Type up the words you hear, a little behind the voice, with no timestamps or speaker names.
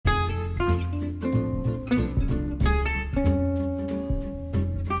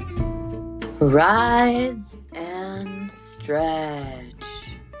Rise and stretch.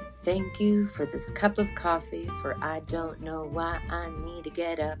 Thank you for this cup of coffee, for I don't know why I need to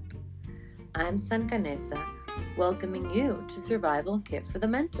get up. I'm Sankanesa, welcoming you to Survival Kit for the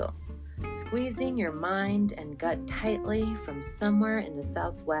Mental, squeezing your mind and gut tightly from somewhere in the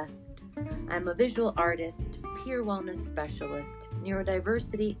Southwest. I'm a visual artist, peer wellness specialist,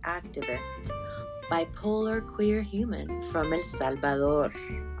 neurodiversity activist, bipolar queer human from El Salvador.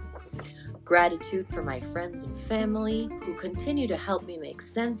 Gratitude for my friends and family who continue to help me make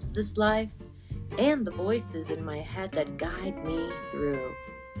sense of this life and the voices in my head that guide me through.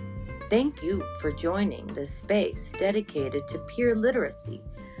 Thank you for joining this space dedicated to peer literacy,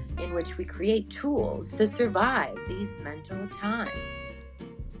 in which we create tools to survive these mental times.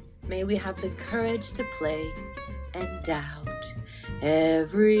 May we have the courage to play and doubt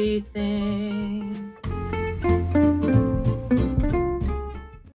everything.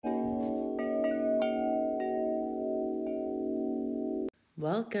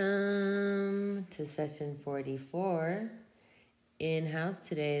 Welcome to session 44. In-house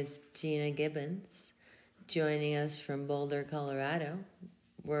today is Gina Gibbons, joining us from Boulder, Colorado.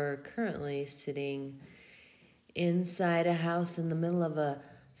 We're currently sitting inside a house in the middle of a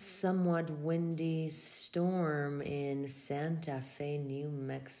somewhat windy storm in Santa Fe, New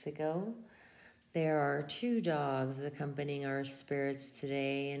Mexico. There are 2 dogs accompanying our spirits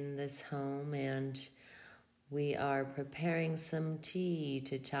today in this home, and we are preparing some tea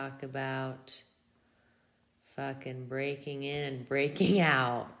to talk about fucking breaking in and breaking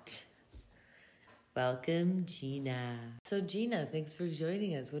out. Welcome, Gina. So, Gina, thanks for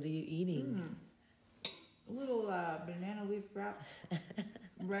joining us. What are you eating? A little banana leaf wrap,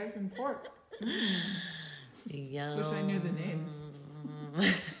 rice and pork. Yum. Wish I knew the name.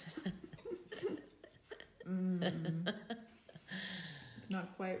 It's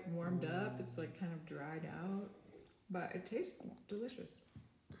not quite warmed up. It's like kind of dried out, but it tastes delicious.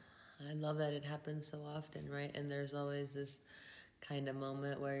 I love that it happens so often, right? And there's always this kind of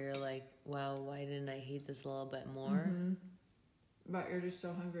moment where you're like, wow, why didn't I heat this a little bit more? Mm-hmm. But you're just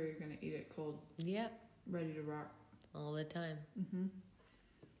so hungry, you're going to eat it cold. Yeah. Ready to rock. All the time. Mm-hmm.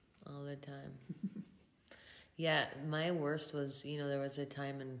 All the time. Yeah, my worst was, there was a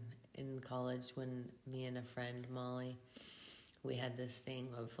time in college when me and a friend, Molly, we had this thing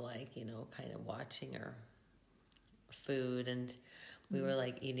of kind of watching our food, and we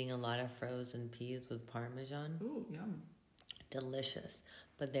were eating a lot of frozen peas with Parmesan. Ooh, yum. Delicious.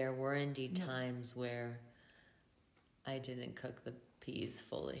 But there were indeed times where I didn't cook the peas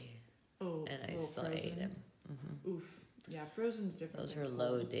fully. Oh, and I still ate them. Mm-hmm. Oof. Yeah, frozen's different. Those were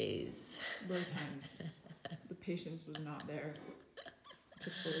low days. Low times. The patience was not there to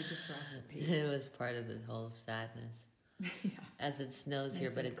fully defrost the peas. It was part of the whole sadness. Yeah. As it snows Nice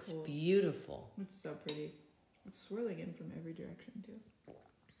here, but it's cold. beautiful. It's so pretty. It's swirling in from every direction, too.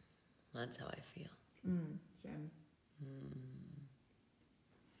 That's how I feel. Same.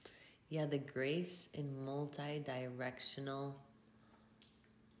 Yeah, the grace in multi-directional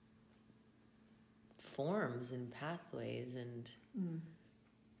forms and pathways, and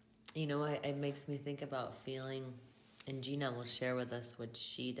it makes me think about feeling, and Gina will share with us what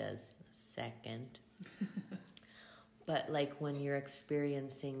she does in a second. But when you're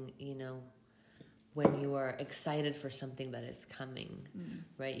experiencing, when you are excited for something that is coming,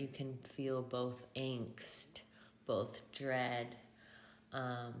 right? You can feel both angst, both dread,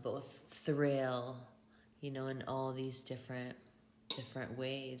 both thrill, in all these different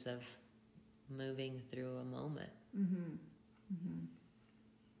ways of moving through a moment. Mm-hmm. Mm-hmm.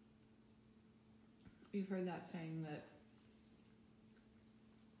 You've heard that saying that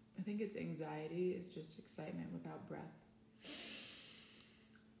I think it's anxiety is just excitement without breath.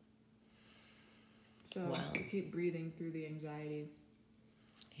 So you keep breathing through the anxiety.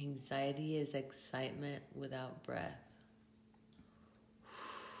 Anxiety is excitement without breath.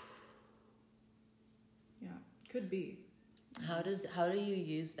 Yeah, could be. How do you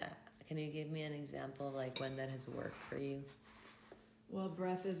use that? Can you give me an example of when that has worked for you? Well,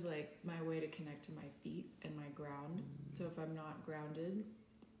 breath is my way to connect to my feet and my ground. So if I'm not grounded,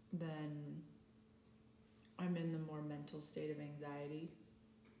 then I'm in the more mental state of anxiety,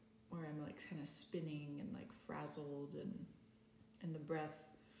 where I'm kind of spinning and frazzled, and the breath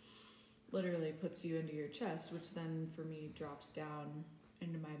literally puts you into your chest, which then for me drops down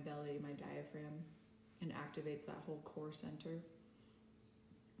into my belly, my diaphragm, and activates that whole core center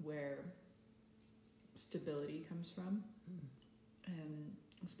where stability comes from. And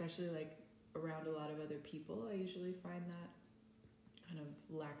especially around a lot of other people, I usually find that kind of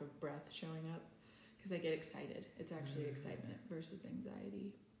lack of breath showing up because I get excited. It's actually excitement versus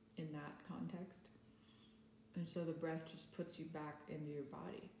anxiety in that context. And so the breath just puts you back into your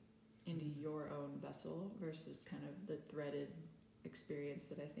body, into your own vessel, versus kind of the threaded experience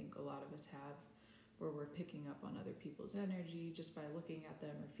that I think a lot of us have, where we're picking up on other people's energy just by looking at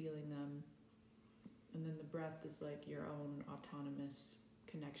them or feeling them. And then the breath is like your own autonomous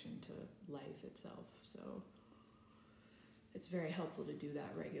connection to life itself. So it's very helpful to do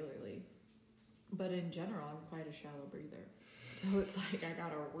that regularly. But in general, I'm quite a shallow breather. So it's like I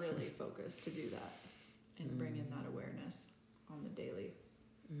gotta really focus to do that and bring in that awareness on the daily.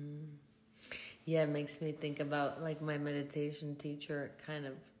 Yeah, it makes me think about like my meditation teacher, kind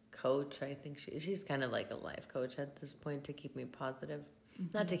of coach. I think she's kind of like a life coach at this point, to keep me positive.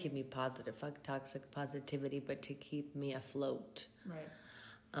 Not to keep me positive, fuck toxic positivity, but to keep me afloat. Right.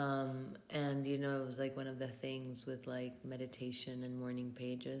 And you know, it was like one of the things with like meditation and morning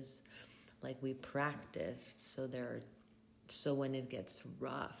pages, like we practiced, so when it gets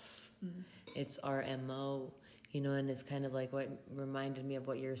rough, it's our MO, you know. And it's kind of like what reminded me of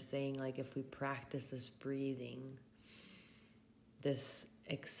what you're saying, like if we practice this breathing, this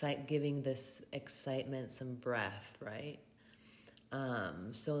giving this excitement some breath, right?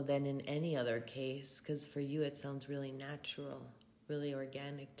 So then in any other case, because for you it sounds really natural, really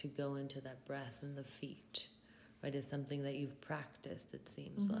organic to go into that breath and the feet, right? It's something that you've practiced, it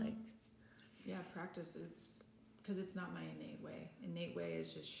seems like. Yeah, practice. It's because it's not my innate way. Innate way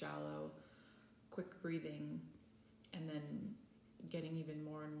is just shallow, quick breathing, and then getting even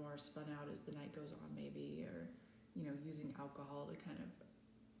more and more spun out as the night goes on, maybe, or, you know, using alcohol to kind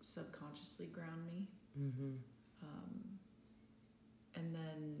of subconsciously ground me. And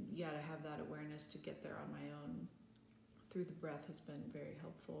then, yeah, to have that awareness to get there on my own through the breath has been very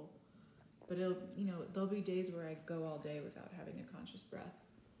helpful. But there'll be days where I go all day without having a conscious breath.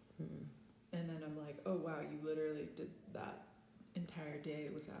 And then I'm like, oh wow, you literally did that entire day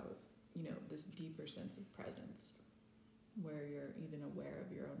without, this deeper sense of presence where you're even aware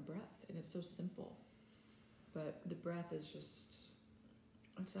of your own breath. And it's so simple. But the breath is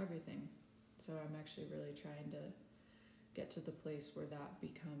it's everything. So I'm actually really trying to get to the place where that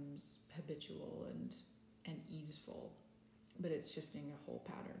becomes habitual and easeful. But it's shifting a whole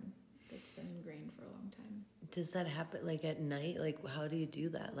pattern that's been ingrained for a long time. Does that happen like at night? Like how do you do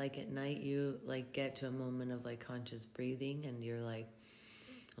that? Like at night you like get to a moment of like conscious breathing and you're like,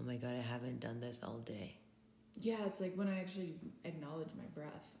 oh my God, I haven't done this all day. Yeah, it's like when I actually acknowledge my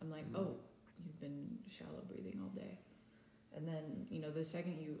breath, I'm like, oh, you've been shallow breathing all day. And then, the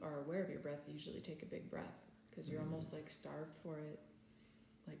second you are aware of your breath, you usually take a big breath because you're almost like starved for it,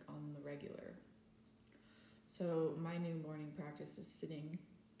 like on the regular. So my new morning practice is sitting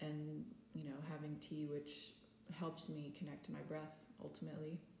and, having tea, which helps me connect to my breath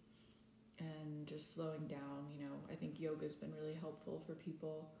ultimately, and just slowing down. I think yoga's been really helpful for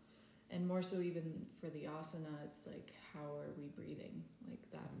people, and more so even for the asana, it's like, how are we breathing? Like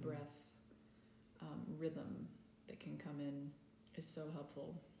that breath rhythm that can come in is so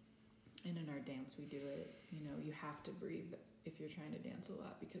helpful. And in our dance, we do it. You have to breathe if you're trying to dance a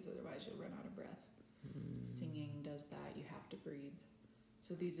lot, because otherwise you'll run out of breath. Singing does that. You have to breathe.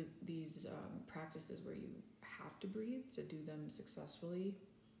 So these practices where you have to breathe to do them successfully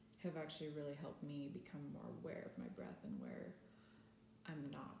have actually really helped me become more aware of my breath and where I'm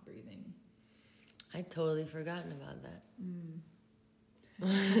not breathing. I'd totally forgotten about that.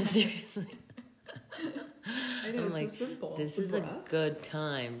 Seriously. I know, I'm it's like, so simple. This is a good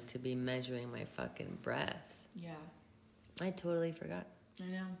time to be measuring my fucking breath. Yeah. I totally forgot. I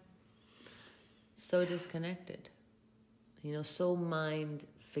know. So disconnected. So mind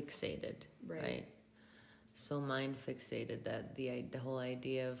fixated. Right? So mind fixated that the whole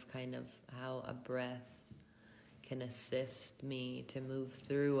idea of kind of how a breath can assist me to move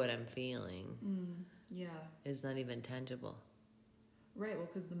through what I'm feeling is not even tangible. Right, well,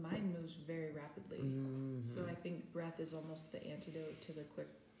 because the mind moves very rapidly. So I think breath is almost the antidote to the quick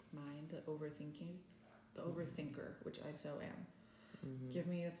mind, the overthinker, which I so am. Give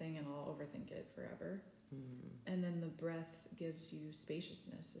me a thing and I'll overthink it forever. And then the breath gives you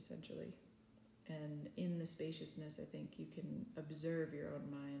spaciousness, essentially. And in the spaciousness, I think you can observe your own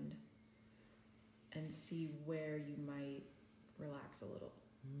mind and see where you might relax a little,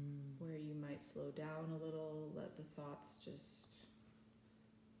 where you might slow down a little, let the thoughts just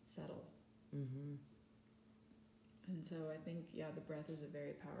settle. And so I think, the breath is a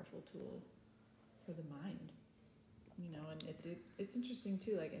very powerful tool for the mind. And it's interesting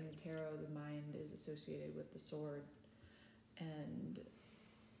too, like in the tarot, the mind is associated with the sword. And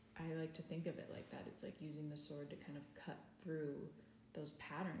I like to think of it like that. It's like using the sword to kind of cut through those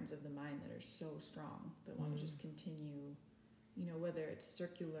patterns of the mind that are so strong, that want to just continue you know, whether it's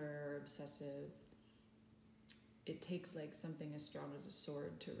circular or obsessive, it takes like something as strong as a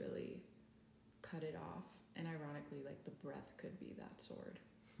sword to really cut it off. And ironically, like the breath could be that sword.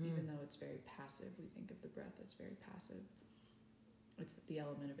 Even though it's very passive, we think of the breath as very passive. It's the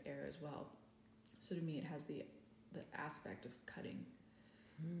element of air as well. So to me, it has the aspect of cutting.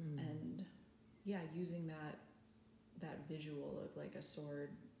 And yeah, using that visual of like a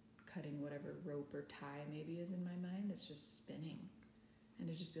sword cutting whatever rope or tie maybe is in my mind that's just spinning. And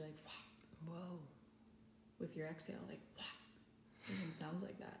to just be like, wow. Whoa. With your exhale, like, wow. It even sounds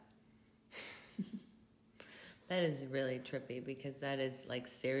like that. That is really trippy, because that is like,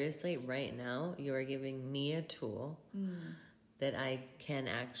 seriously, right now you are giving me a tool that I can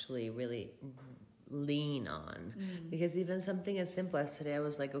actually really lean on. Because even something as simple as today, I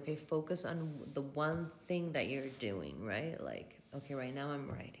was like, okay, focus on the one thing that you're doing, right? Like, okay, right now I'm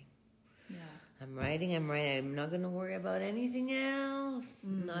writing. Yeah. I'm writing. I'm not going to worry about anything else.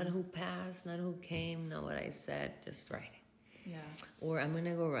 Not who passed, not who came, not what I said, just writing. Yeah. Or I'm going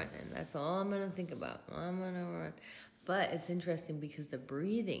to go running. That's all I'm going to think about. I'm going to run. But it's interesting because the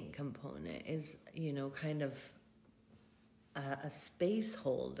breathing component is, you know, kind of a space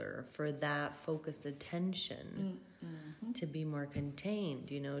holder for that focused attention to be more contained,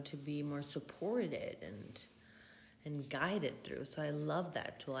 you know, to be more supported and guided through. So I love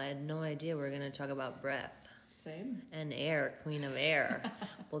that tool. I had no idea we were going to talk about breath. Same. And air, Queen of Air.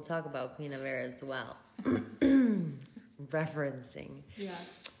 We'll talk about Queen of Air as well. Referencing. Yeah.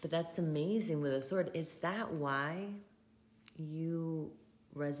 But that's amazing with a sword. Is that why you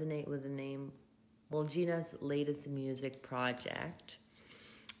resonate with the name? Well, Gina's latest music project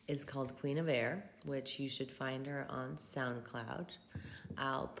is called Queen of Air, which you should find her on SoundCloud.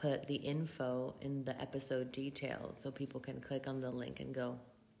 I'll put the info in the episode details so people can click on the link and go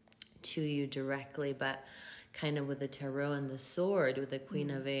to you directly. But kind of with the tarot and the sword, with the Queen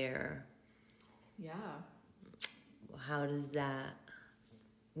of Air. Yeah. How does that,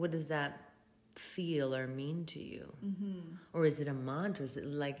 what does that feel or mean to you? Or is it a mantra? Is it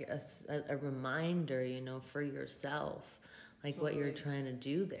like a reminder, you know, for yourself, like what you're trying to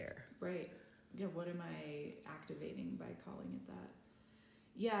do there? Right. Yeah, what am I activating by calling it that?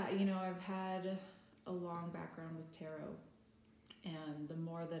 Yeah, you know, I've had a long background with tarot, and the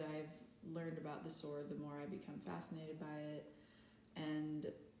more that I've learned about the sword, the more I become fascinated by it. And,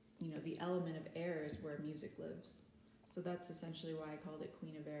 you know, the element of air is where music lives. So that's essentially why I called it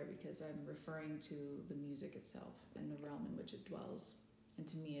Queen of Air, because I'm referring to the music itself and the realm in which it dwells. And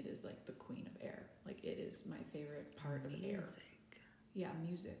to me, it is like the Queen of Air. Like, it is my favorite part of air. Yeah,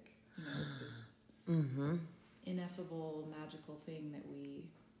 music. You know, it's this ineffable, magical thing that we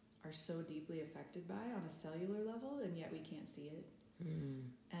are so deeply affected by on a cellular level, and yet we can't see it.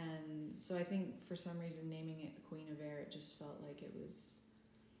 And so I think for some reason naming it the Queen of Air, it just felt like it was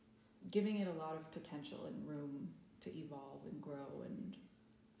giving it a lot of potential and room to evolve and grow, and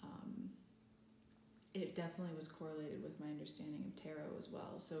it definitely was correlated with my understanding of tarot as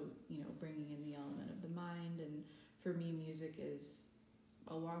well. So, you know, bringing in the element of the mind, and for me, music is,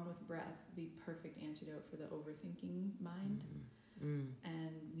 along with breath, the perfect antidote for the overthinking mind.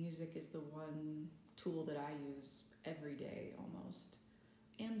 And music is the one tool that I use every day almost.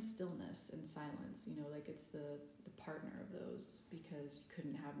 And stillness and silence, you know, like it's the partner of those, because you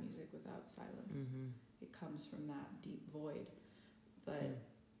couldn't have music without silence. It comes from that deep void. But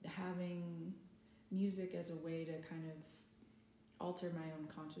having music as a way to kind of alter my own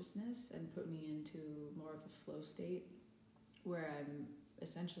consciousness and put me into more of a flow state where I'm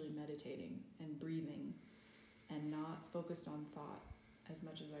essentially meditating and breathing and not focused on thought as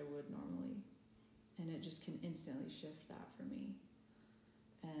much as I would normally. And it just can instantly shift that for me.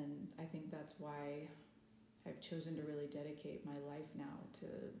 And I think that's why I've chosen to really dedicate my life now to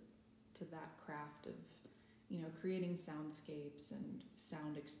that craft of, you know, creating soundscapes and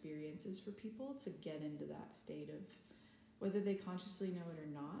sound experiences for people to get into that state of, whether they consciously know it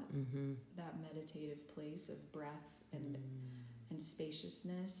or not, that meditative place of breath and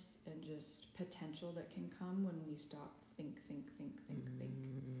spaciousness and just potential that can come when we stop think.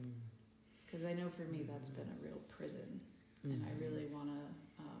 Because I know for me that's been a real prison, and I really want to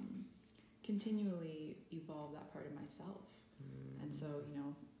continually evolve that part of myself. And so, you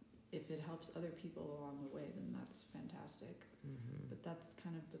know, if it helps other people along the way, then that's fantastic. But that's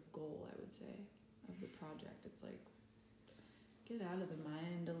kind of the goal, I would say, of the project. It's like, get out of the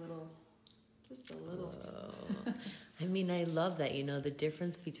mind a little, just a little. I mean, I love that, you know, the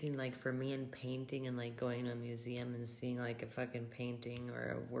difference between, like, for me and painting and, like, going to a museum and seeing, like, a fucking painting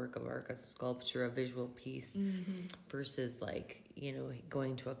or a work of art, a sculpture, a visual piece, versus, like, you know,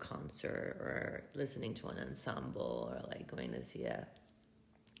 going to a concert or listening to an ensemble or like going to see a,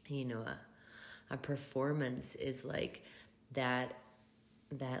 you know, a performance is like that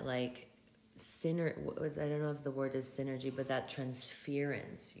like I don't know if the word is synergy, but that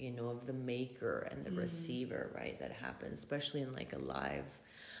transference, you know, of the maker and the receiver, right? That happens, especially in like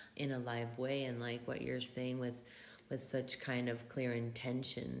in a live way. And like what you're saying with such kind of clear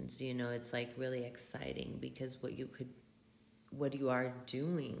intentions, you know, it's like really exciting because what you are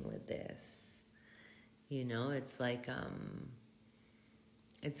doing with this, you know, it's like,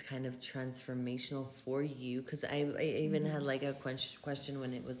 it's kind of transformational for you. Because I even had like a question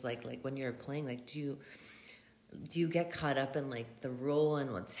when it was like when you're playing, like do you get caught up in like the role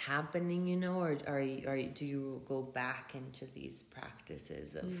and what's happening, you know, or do you go back into these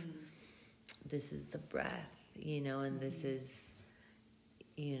practices of this is the breath, you know, and this is,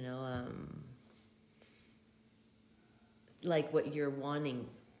 you know, like what you're wanting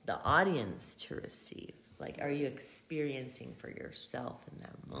the audience to receive. Like, are you experiencing for yourself in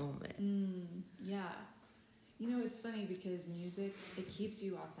that moment? Yeah. You know, it's funny because music, it keeps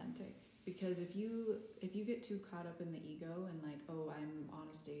you authentic. Because if you get too caught up in the ego and like, oh, I'm on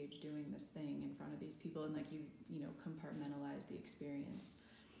a stage doing this thing in front of these people, and like you know, compartmentalize the experience,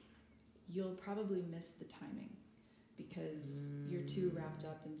 you'll probably miss the timing because you're too wrapped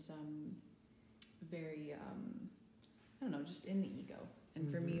up in some very, I don't know, just in the ego. And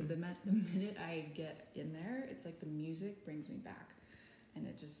for me, the minute I get in there, it's like the music brings me back, and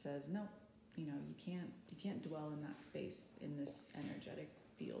it just says, no, you know, you can't dwell in that space in this energetic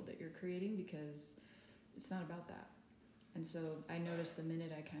field that you're creating because it's not about that. And so I notice the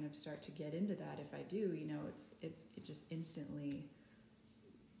minute I kind of start to get into that, if I do, you know, it just instantly,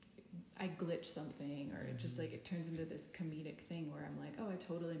 I glitch something, or it just like it turns into this comedic thing where I'm like, oh, I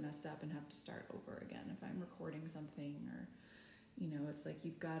totally messed up and have to start over again if I'm recording something, or you know, it's like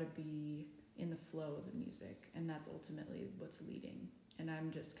you've got to be in the flow of the music, and that's ultimately what's leading. And I'm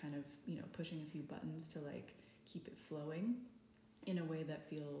just kind of, you know, pushing a few buttons to like keep it flowing in a way that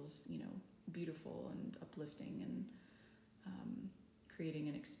feels, you know, beautiful and uplifting and creating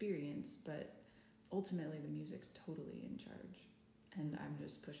an experience. But ultimately the music's totally in charge, and I'm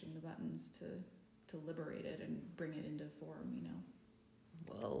just pushing the buttons to liberate it and bring it into form, you know.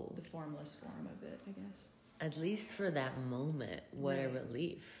 Whoa. The formless form of it, I guess. At least for that moment, what a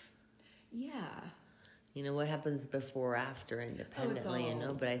relief. Yeah. You know, what happens before or after independently, you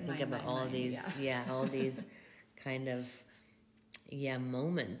know, but I think about all these, all these kind of,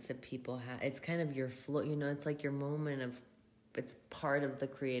 moments that people have. It's kind of your flow, you know, it's like your moment of, it's part of the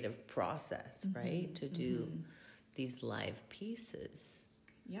creative process, right? To do these live pieces.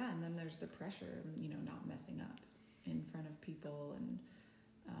 Yeah, and then there's the pressure, you know, not messing up in front of people, and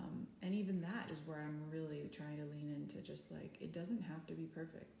even that is where I'm really trying to lean into just like, it doesn't have to be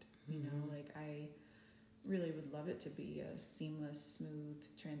perfect, you know, like I really would love it to be a seamless, smooth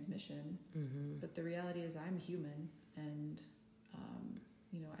transmission, but the reality is I'm human, and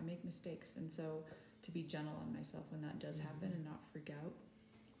you know, I make mistakes, and so to be gentle on myself when that does happen and not freak out.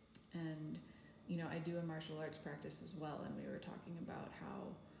 And you know, I do a martial arts practice as well, and we were talking about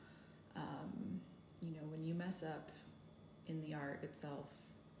how you know, when you mess up in the art itself,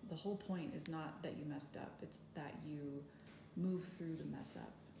 the whole point is not that you messed up, it's that you move through the mess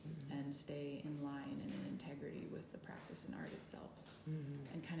up and stay in line and in integrity with the practice and art itself,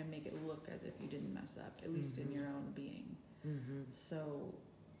 and kind of make it look as if you didn't mess up, at least in your own being. So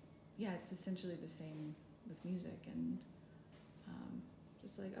yeah, it's essentially the same with music, and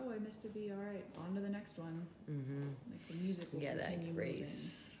just like, oh, I missed a beat, all right, on to the next one. Like the music will continue that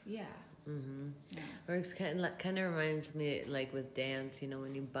grace. moving. Yeah. Or it's kind of reminds me, like with dance, you know,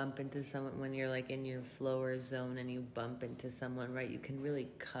 when you bump into someone, when you're like in your flower zone and you bump into someone, right, you can really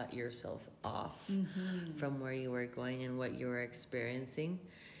cut yourself off from where you were going and what you were experiencing,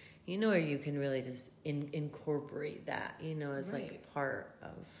 you know, or you can really just incorporate that, you know, as like part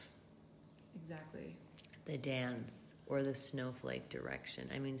of exactly the dance or the snowflake direction.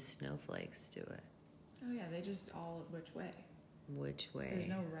 I mean, snowflakes do it. Oh yeah, they just all which way. Which way? There's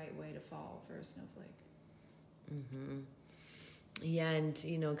no right way to fall for a snowflake. Yeah, and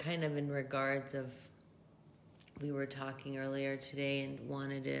you know, kind of in regards of, we were talking earlier today and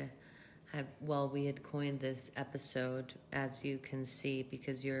wanted to have, well, we had coined this episode, as you can see,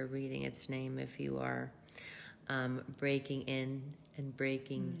 because you're reading its name, if you are breaking in and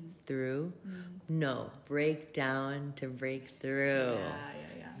breaking through. No, break down to break through.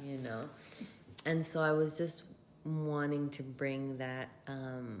 Yeah. You know, and so I was just wanting to bring that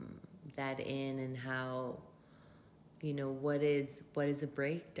that in, and how, you know, what is a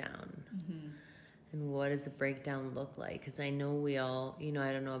breakdown, And what does a breakdown look like? Because I know we all, you know,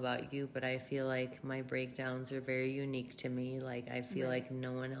 I don't know about you, but I feel like my breakdowns are very unique to me. Like, I feel Right. like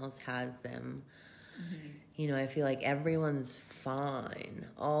no one else has them. Mm-hmm. You know, I feel like everyone's fine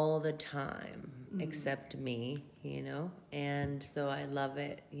all the time except me, you know? And so I love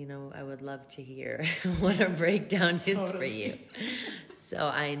it. You know, I would love to hear what a breakdown is for Totally. you. So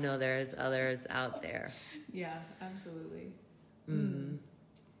I know there's others out there. Yeah, absolutely. Mm-hmm.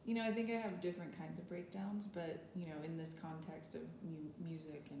 You know, I think I have different kinds of breakdowns, but, you know, in this context of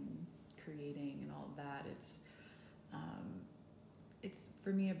music and creating and all of that, it's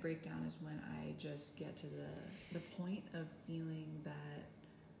for me, a breakdown is when I just get to the point of feeling that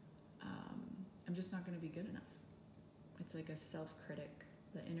I'm just not going to be good enough. It's like a self-critic,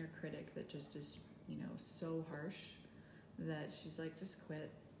 the inner critic that just is, you know, so harsh that she's like, just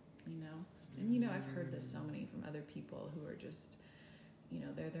quit, you know? And, you know, I've heard this so many from other people who are just, you know,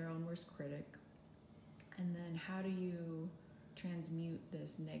 they're their own worst critic. And then how do you transmute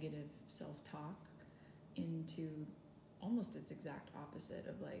this negative self-talk into almost its exact opposite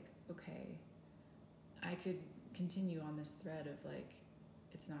of like, okay, I could continue on this thread of like,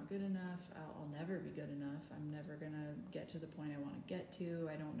 it's not good enough, I'll never be good enough, I'm never gonna get to the point I want to get to,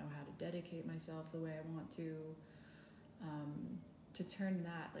 I don't know how to dedicate myself the way I want to turn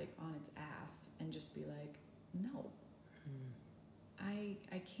that like on its ass and just be like, no, I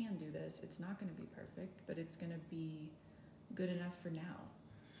can do this, it's not gonna be perfect, but it's gonna be good enough for now.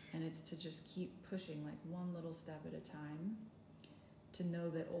 And it's to just keep pushing like one little step at a time, to know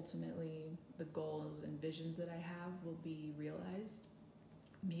that ultimately the goals and visions that I have will be realized.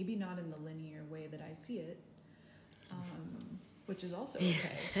 Maybe not in the linear way that I see it, which is also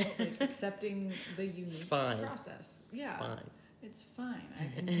okay. It's like accepting the unique process. Yeah, it's fine.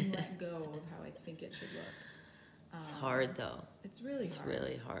 I can let go of how I think it should look. It's hard though. It's really hard. It's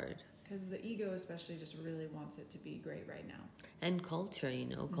really hard. Because the ego especially just really wants it to be great right now. And culture, you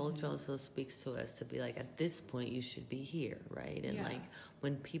know, culture also speaks to us to be like, at this point you should be here, right? And like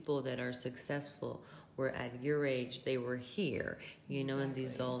when people that are successful were at your age, they were here, you know, and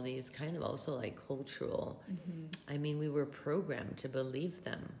all these kind of also like cultural, I mean, we were programmed to believe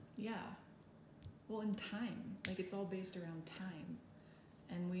them. Yeah. Well, in time, like it's all based around time.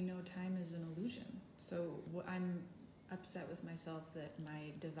 And we know time is an illusion. So I'm upset with myself that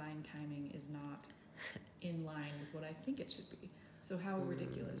my divine timing is not in line with what I think it should be. So how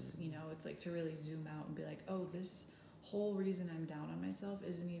ridiculous, you know, it's like to really zoom out and be like, oh, this whole reason I'm down on myself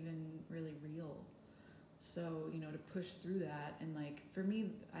isn't even really real. So, you know, to push through that, and like for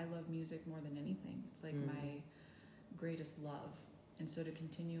me, I love music more than anything. It's like my greatest love. And so to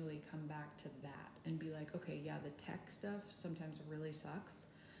continually come back to that and be like, okay, yeah, the tech stuff sometimes really sucks.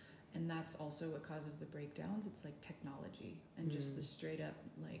 And that's also what causes the breakdowns. It's like technology and just the straight up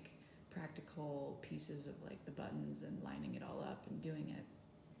like practical pieces of like the buttons and lining it all up and doing it,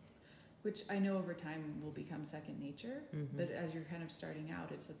 which I know over time will become second nature. But as you're kind of starting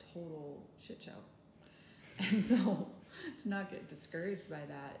out, it's a total shit show. And so to not get discouraged by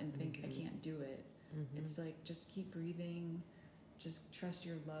that and think I can't do it, it's like just keep breathing, just trust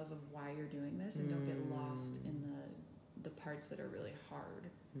your love of why you're doing this, and don't get lost in the parts that are really hard.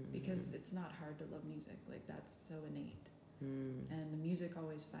 Because it's not hard to love music, like that's so innate. And the music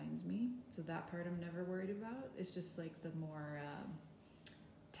always finds me, so that part I'm never worried about. It's just like the more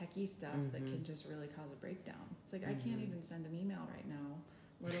techie stuff that can just really cause a breakdown. It's like I can't even send an email right now,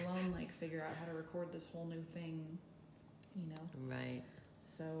 let alone like figure out how to record this whole new thing, you know? Right.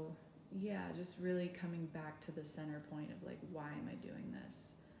 So yeah, just really coming back to the center point of like, why am I doing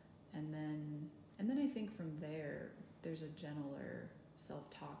this? And then I think from there's a gentler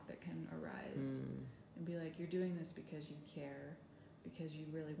self-talk that can arise and be like, you're doing this because you care, because you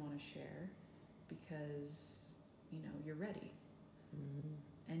really want to share, because, you know, you're ready.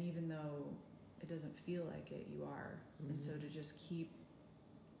 And even though it doesn't feel like it, you are. And so to just keep,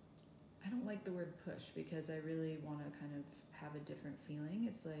 I don't like the word push because I really want to kind of have a different feeling.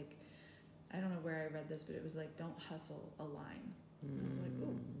 It's like, I don't know where I read this, but it was like, don't hustle, align. And I was like,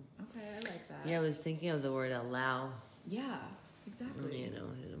 ooh, okay, I like that. Yeah, I was thinking of the word allow. Yeah, exactly. You know,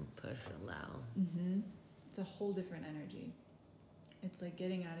 push, allow. It's a whole different energy. It's like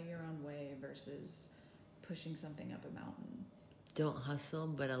getting out of your own way versus pushing something up a mountain. Don't hustle,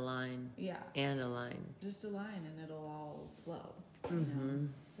 but align. Yeah. And align. Just align and it'll all flow. You know?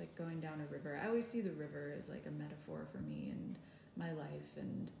 It's like going down a river. I always see the river as like a metaphor for me and my life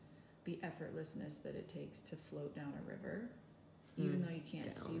and the effortlessness that it takes to float down a river. Even though you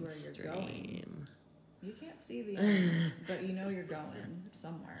can't see where you're going. You can't see the end, but you know you're going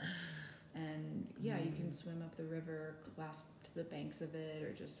somewhere. And yeah, you can swim up the river, clasp to to the banks of it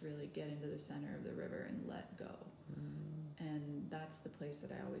or just really get into the center of the river and let go. And that's the place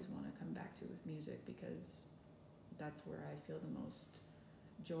that I always want to come back to with music, because that's where I feel the most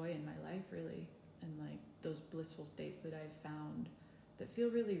joy in my life, really. And like those blissful states that I've found that feel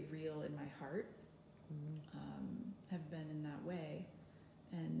really real in my heart have been in that way.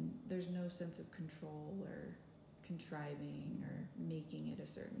 And there's no sense of control or contriving or making it a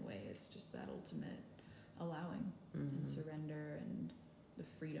certain way. It's just that ultimate allowing and surrender and the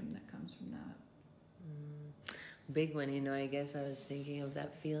freedom that comes from that. Big one, you know, I guess I was thinking of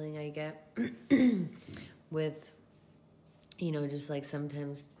that feeling I get with, you know, just like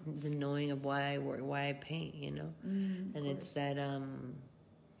sometimes the knowing of why I work, why I paint, you know, and it's that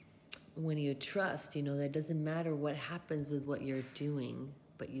when you trust, you know, that doesn't matter what happens with what you're doing,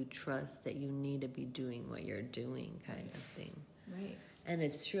 but you trust that you need to be doing what you're doing, kind of thing. Right. And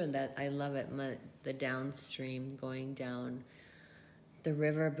it's true that I love it, the downstream going down the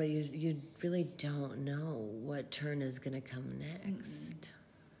river, but you really don't know what turn is going to come next.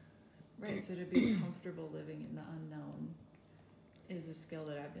 Right, so to be comfortable living in the unknown is a skill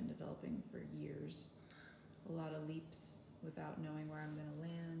that I've been developing for years. A lot of leaps without knowing where I'm going to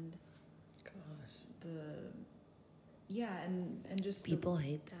land. Gosh. And just people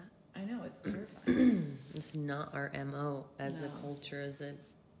hate that. I know, it's terrifying. It's not our MO as a No. culture, as a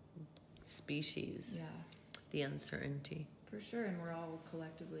species. Yeah, The uncertainty. for sure. And we're all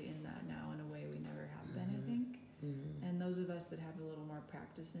collectively in that now in a way we never have been, I think. And those of us that have a little more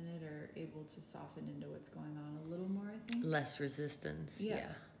practice in it are able to soften into what's going on a little more, I think. Less resistance. Yeah.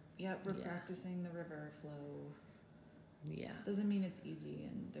 Yep, we're Yeah. practicing the river flow. Yeah. Doesn't mean it's easy,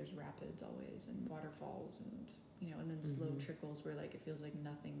 and there's rapids always and waterfalls and, you know, and then slow trickles where like it feels like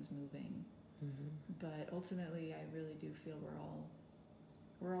nothing's moving. But ultimately I really do feel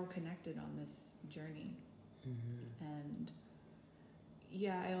we're all connected on this journey. And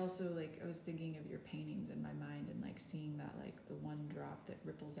yeah, I also I was thinking of your paintings in my mind and like seeing that like the one drop that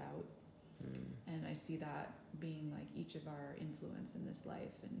ripples out. And I see that being like each of our influence in this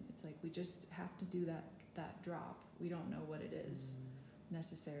life, and it's like we just have to do that drop. We don't know what it is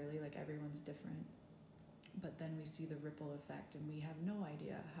necessarily, like everyone's different, but then we see the ripple effect and we have no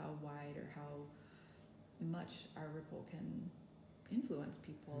idea how wide or how much our ripple can influence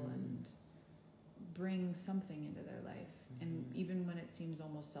people and bring something into their life. And even when it seems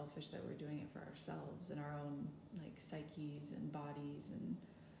almost selfish that we're doing it for ourselves and our own like psyches and bodies, and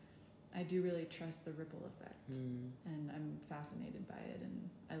I do really trust the ripple effect, and I'm fascinated by it, and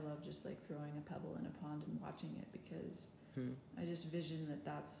I love just like throwing a pebble in a pond and watching it, because I just vision that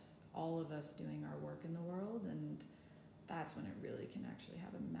that's all of us doing our work in the world, and that's when it really can actually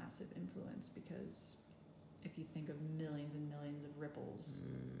have a massive influence, because if you think of millions and millions of ripples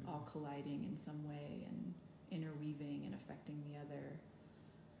all colliding in some way and interweaving and affecting the other,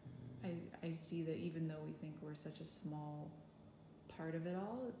 I see that even though we think we're such a small part of it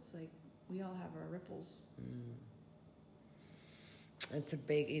all, it's like we all have our ripples. It's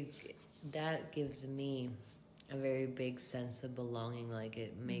that gives me a very big sense of belonging. Like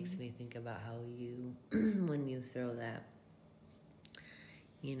it makes me think about how you, when you throw that,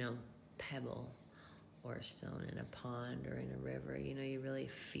 you know, pebble or stone in a pond or in a river, you know, you really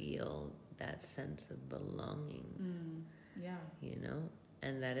feel that sense of belonging. Yeah. You know,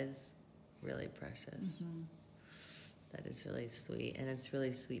 and that is really precious. That is really sweet, and it's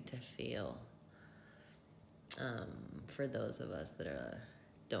really sweet to feel for those of us that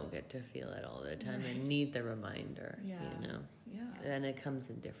don't get to feel it all the time and need the reminder, you know. Yeah. And it comes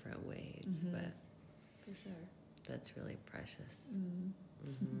in different ways, but For sure. that's really precious.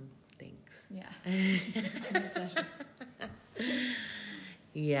 Thanks. Yeah. My pleasure.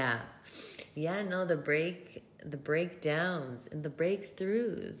 Yeah, no, the breakdowns and the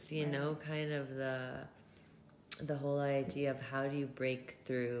breakthroughs, you know, kind of the whole idea of how do you break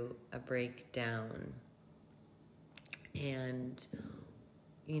through a breakdown. And,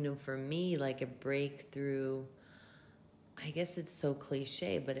 you know, for me, like a breakthrough, I guess it's so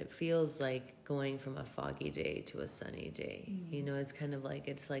cliche, but it feels like going from a foggy day to a sunny day. You know, it's kind of like,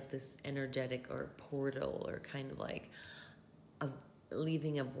 it's like this energetic or portal, or kind of like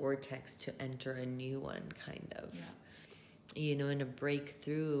leaving a vortex to enter a new one, kind of. Yeah. You know, and a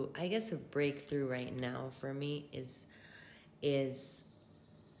breakthrough, I guess a breakthrough right now for me is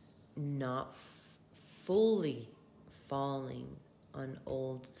not fully falling on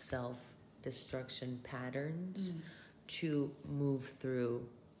old self-destruction patterns to move through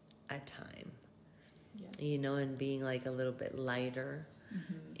a time. Yes. You know, and being like a little bit lighter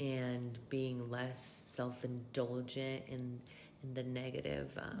and being less self-indulgent in the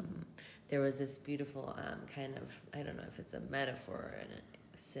negative. there was this beautiful kind of, I don't know if it's a metaphor and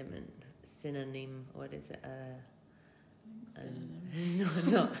a synonym. What is it?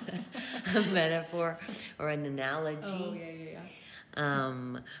 No, a metaphor or an analogy. Oh,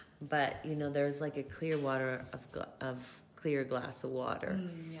 yeah. But there's like a clear clear glass of water,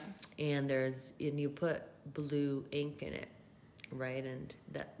 and you put blue ink in it, right? And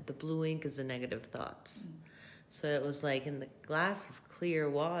the blue ink is the negative thoughts. So it was like in the glass of clear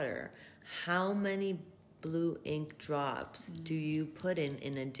water, how many blue ink drops do you put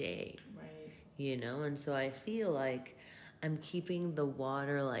in a day? Right. And so I feel like I'm keeping the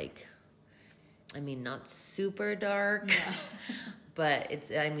water not super dark, but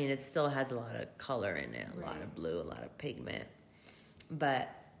it still has a lot of color in it, a lot of blue, a lot of pigment, but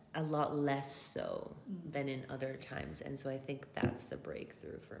a lot less so than in other times. And so I think that's the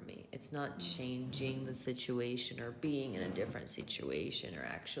breakthrough for me. It's not changing the situation or being in a different situation or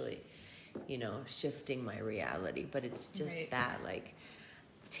actually, shifting my reality, but it's just that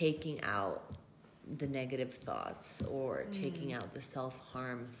taking out the negative thoughts or taking out the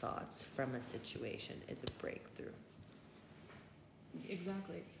self-harm thoughts from a situation is a breakthrough.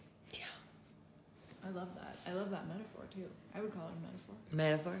 Exactly. Yeah. I love that. I love that metaphor too. I would call it a metaphor.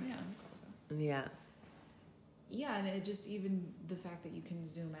 Metaphor? Yeah, I would call it that. Yeah. Yeah, and it just even the fact that you can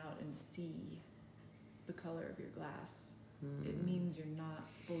zoom out and see the color of your glass, it means you're not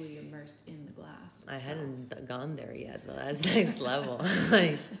fully immersed in the glass. I hadn't gone there yet, though. That's next level.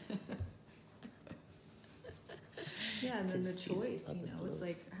 Yeah, and then the choice, it's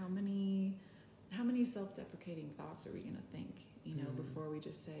like how many self-deprecating thoughts are we gonna think, before we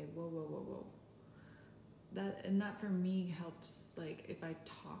just say, whoa. That for me helps, if I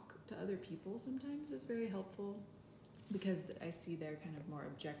talk to other people sometimes is very helpful because I see their kind of more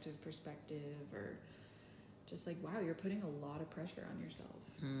objective perspective, or just wow, you're putting a lot of pressure on yourself,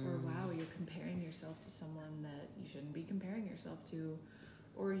 or wow, you're comparing yourself to someone that you shouldn't be comparing yourself to,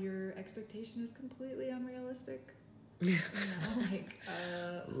 or your expectation is completely unrealistic.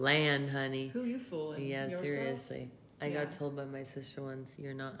 Land, honey. Who you fooling? Yeah, yourself? Seriously. I got told by my sister once,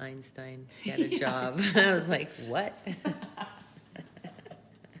 "You're not Einstein. Get a job." I was like, "What?"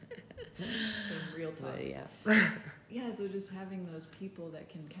 Some real talk. But yeah. Yeah, so just having those people that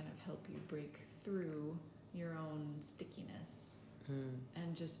can kind of help you break through your own stickiness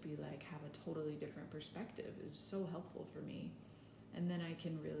and just be have a totally different perspective is so helpful for me. And then I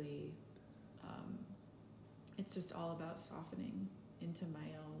can really, it's just all about softening into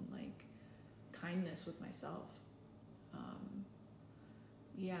my own kindness with myself.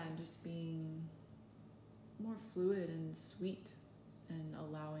 And just being more fluid and sweet and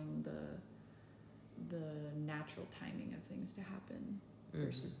allowing the natural timing of things to happen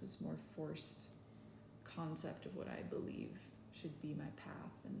versus this more forced concept of what I believe should be my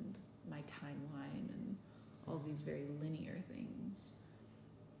path and my timeline and all these very linear things,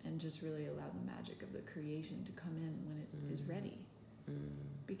 and just really allow the magic of the creation to come in when it is ready,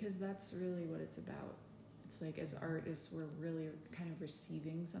 because that's really what it's about. It's as artists, we're really kind of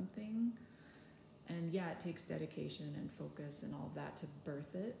receiving something, and it takes dedication and focus and all of that to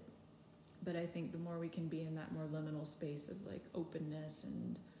birth it. But I think the more we can be in that more liminal space of openness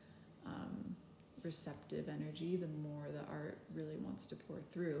and receptive energy, the more the art really wants to pour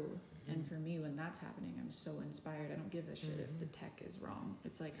through. And for me, when that's happening, I'm so inspired. I don't give a shit if the tech is wrong.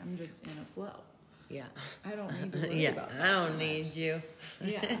 It's I'm just in a flow. Yeah. I don't need to worry about that. I don't need you.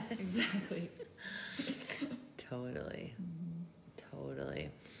 Yeah, exactly. Totally.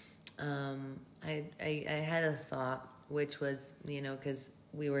 I had a thought, which was, because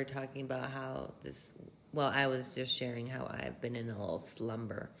we were talking about how I was just sharing how I've been in a little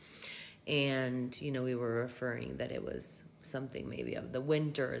slumber. And, we were referring that it was something maybe of the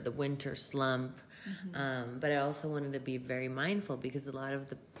winter slump. But I also wanted to be very mindful because a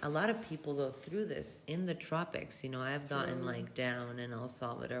lot of people go through this in the tropics. I've gotten down in El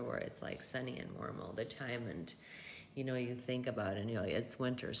Salvador where it's sunny and warm all the time, and you think about it and you're it's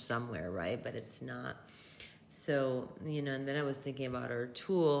winter somewhere, right? But it's not. So, and then I was thinking about our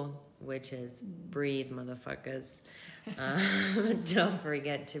tool, which is breathe, motherfuckers. Don't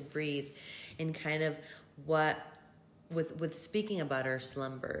forget to breathe. And kind of with speaking about our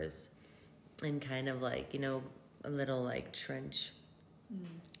slumbers and kind of a little trench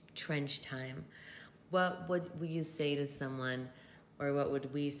time, what would you say to someone, or what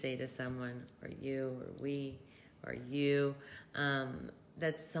would we say to someone, or you, or we, or you,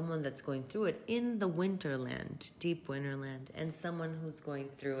 that's someone that's going through it in the winterland, deep winterland, and someone who's going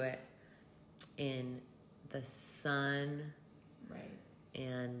through it in the sun, right,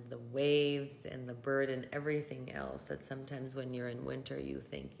 and the waves and the bird and everything else that sometimes when you're in winter you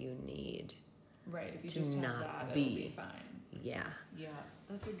think you need. Right, if you to just have not that, it'll be. be fine. Yeah. Yeah,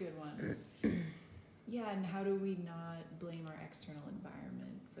 that's a good one. Yeah, and how do we not blame our external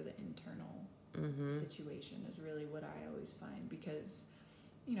environment for the internal situation is really what I always find, because,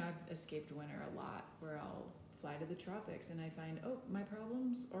 you know, I've escaped winter a lot where I'll fly to the tropics and I find, oh, my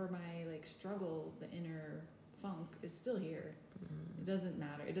problems or my like struggle, the inner funk is still here. It doesn't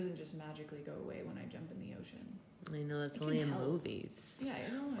matter. It doesn't just magically go away when I jump in the ocean. I know it's It only can in help. movies. Yeah,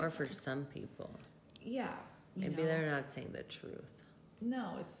 I know. Or for some people. Yeah. you Maybe know. they're not saying the truth.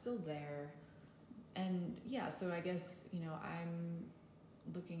 No, it's still there. And yeah, so I guess, you know, I'm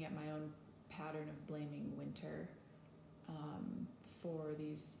looking at my own pattern of blaming winter for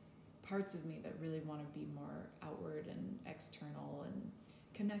these parts of me that really want to be more outward and external and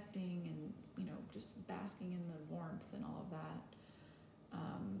connecting and, you know, just basking in the warmth and all of that.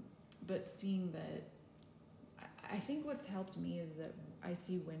 But seeing that, I think what's helped me is that I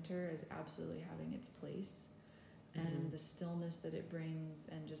see winter as absolutely having its place. And the stillness that it brings,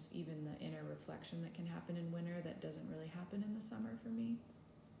 and just even the inner reflection that can happen in winter that doesn't really happen in the summer for me,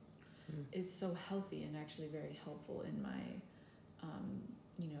 is so healthy and actually very helpful in my,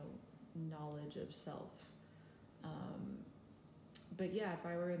 you know, knowledge of self. But yeah, if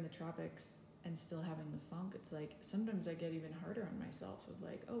I were in the tropics and still having the funk, it's like sometimes I get even harder on myself of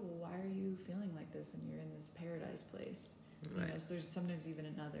like, oh, well, why are you feeling like this and you're in this paradise place? You know, so there's sometimes even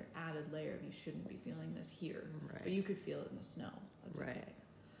another added layer of you shouldn't be feeling this here, but you could feel it in the snow. That's okay.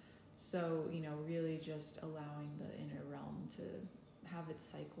 So, you know, really just allowing the inner realm to have its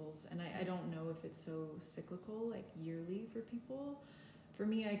cycles. And I don't know if it's so cyclical, like yearly for people. For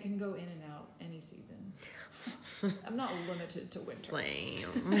me, I can go in and out any season. I'm not limited to winter. Flame.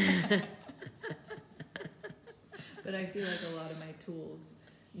 But I feel like a lot of my tools,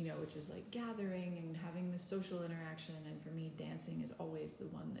 you know, which is like gathering and having this social interaction. And for me, dancing is always the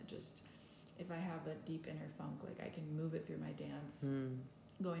one that just, if I have a deep inner funk, like I can move it through my dance.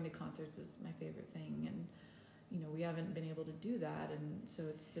 Going to concerts is my favorite thing. And, you know, we haven't been able to do that. And so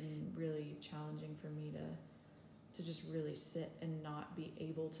it's been really challenging for me to just really sit and not be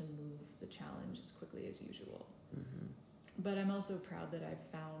able to move the challenge as quickly as usual. But I'm also proud that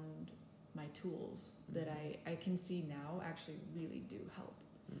I've found my tools that I can see now actually really do help.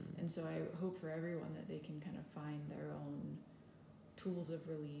 And so I hope for everyone that they can kind of find their own tools of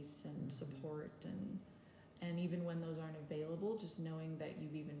release and support, and even when those aren't available, just knowing that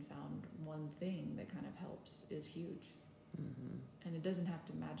you've even found one thing that kind of helps is huge. And it doesn't have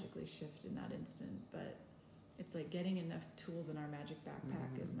to magically shift in that instant, but it's like getting enough tools in our magic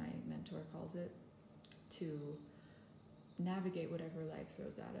backpack, as my mentor calls it, to navigate whatever life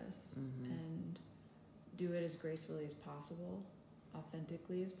throws at us and do it as gracefully as possible,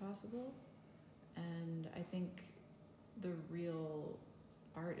 authentically as possible. And I think the real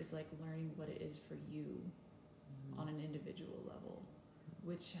art is like learning what it is for you on an individual level,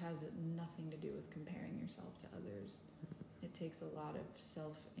 which has nothing to do with comparing yourself to others. It takes a lot of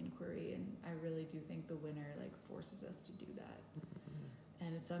self-inquiry, and I really do think the winter like forces us to do that.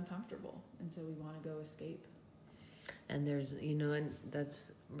 And it's uncomfortable, and so we want to go escape. And there's, you know, and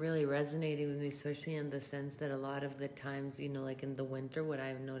that's really resonating with me, especially in the sense that a lot of the times, you know, like in the winter, what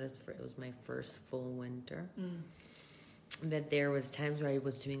I've noticed it was my first full winter, that there was times where I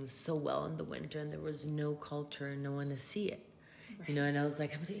was doing so well in the winter and there was no culture and no one to see it, you know, and I was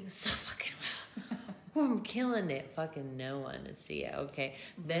like, I'm doing so fucking well. Oh, I'm killing it. Fucking no one to see it. Okay.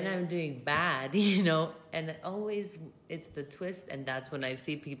 Then I'm doing bad, you know, and always it's the twist. And that's when I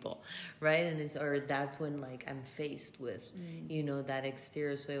see people, right? And that's when like I'm faced with, you know, that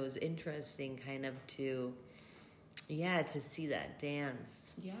exterior. So it was interesting kind of to see that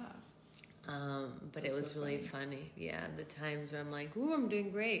dance. Yeah. But it was so really funny. Yeah. The times where I'm like, ooh, I'm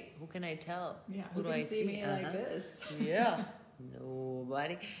doing great. Who can I tell? Yeah. Who do I see? Me like this? Yeah.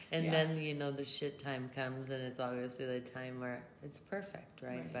 Nobody. And then, you know, the shit time comes, and it's obviously the time where it's perfect,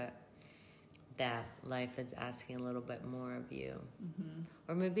 right? But that life is asking a little bit more of you.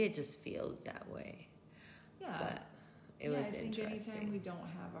 Or maybe it just feels that way. Yeah. But it was interesting. I think anytime we don't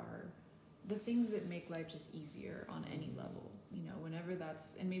have the things that make life just easier on any level, you know, whenever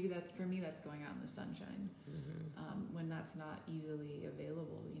and maybe that, for me, that's going out in the sunshine. When that's not easily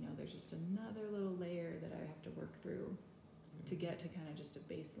available, you know, there's just another little layer that I have to work through to get to kind of just a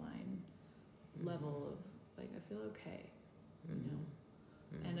baseline level of like, I feel okay, you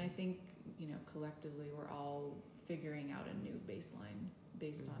know. And I think, you know, collectively we're all figuring out a new baseline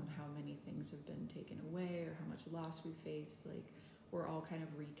based on how many things have been taken away or how much loss we faced. Like, we're all kind of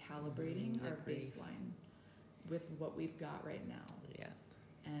recalibrating our baseline with what we've got right now. Yeah.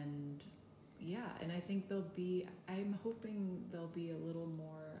 and I think I'm hoping there'll be a little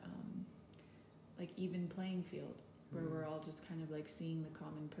more like even playing field where we're all just kind of like seeing the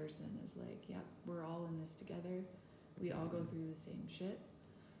common person as like, yep, we're all in this together. We all go through the same shit,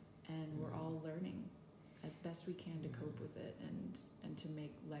 and we're all learning as best we can to cope with it and to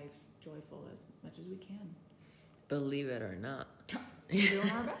make life joyful as much as we can. Believe it or not. We're doing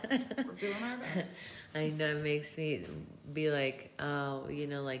our best. We're doing our best. I know it makes me be like, oh, you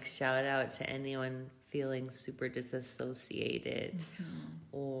know, like shout out to anyone feeling super disassociated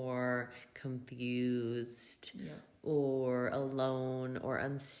or confused or alone or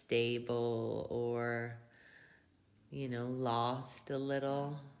unstable or, you know, lost a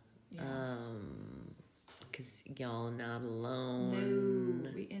little. Yeah. 'Cause y'all not alone.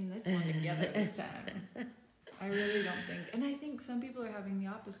 No, we in this one together this time. I really don't think, and I think some people are having the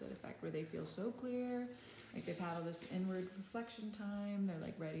opposite effect where they feel so clear, like they've had all this inward reflection time, they're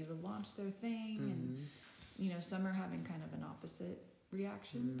like ready to launch their thing, and you know, some are having kind of an opposite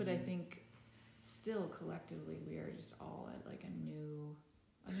reaction, but I think still collectively we are just all at like a new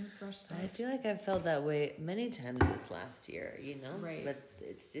fresh start. I feel like I've felt that way many times this last year, you know? Right. But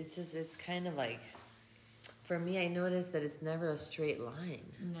it's kind of like, for me, I noticed that it's never a straight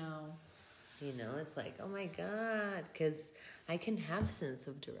line. No. You know, it's like, oh my God, because I can have sense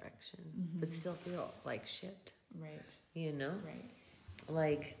of direction, but still feel like shit. Right. You know? Right.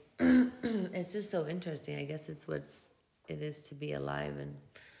 Like, it's just so interesting. I guess it's what it is to be alive, and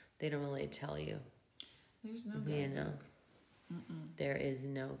they don't really tell you. There's no You guidebook. know? There is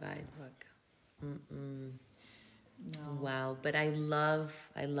no guidebook. No. Wow. But I love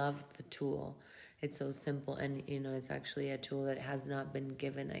the tool. It's so simple, and you know, it's actually a tool that has not been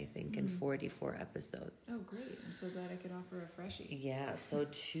given, I think, in 44 episodes. Oh, great. I'm so glad I could offer a freshie. Yeah, so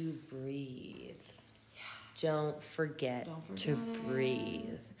to breathe. Don't forget to it.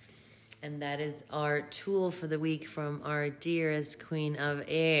 breathe. And that is our tool for the week from our dearest Queen of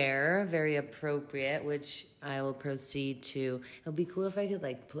Air. Very appropriate, which I will proceed to. It'll be cool if I could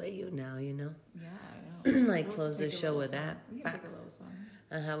like play you now, you know? Yeah, I know. Like close the show with that. We can pick a little song.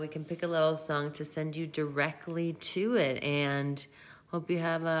 We can pick a little song to send you directly to it, and hope you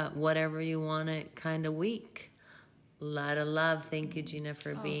have a whatever you want it kind of week. A lot of love. Thank you, Gina,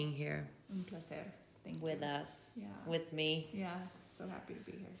 for being here. Un placer. Thank you. With us. Yeah. With me. Yeah, so happy to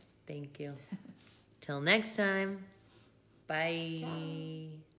be here. Thank you. Till next time. Bye.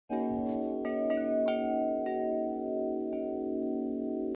 Ciao.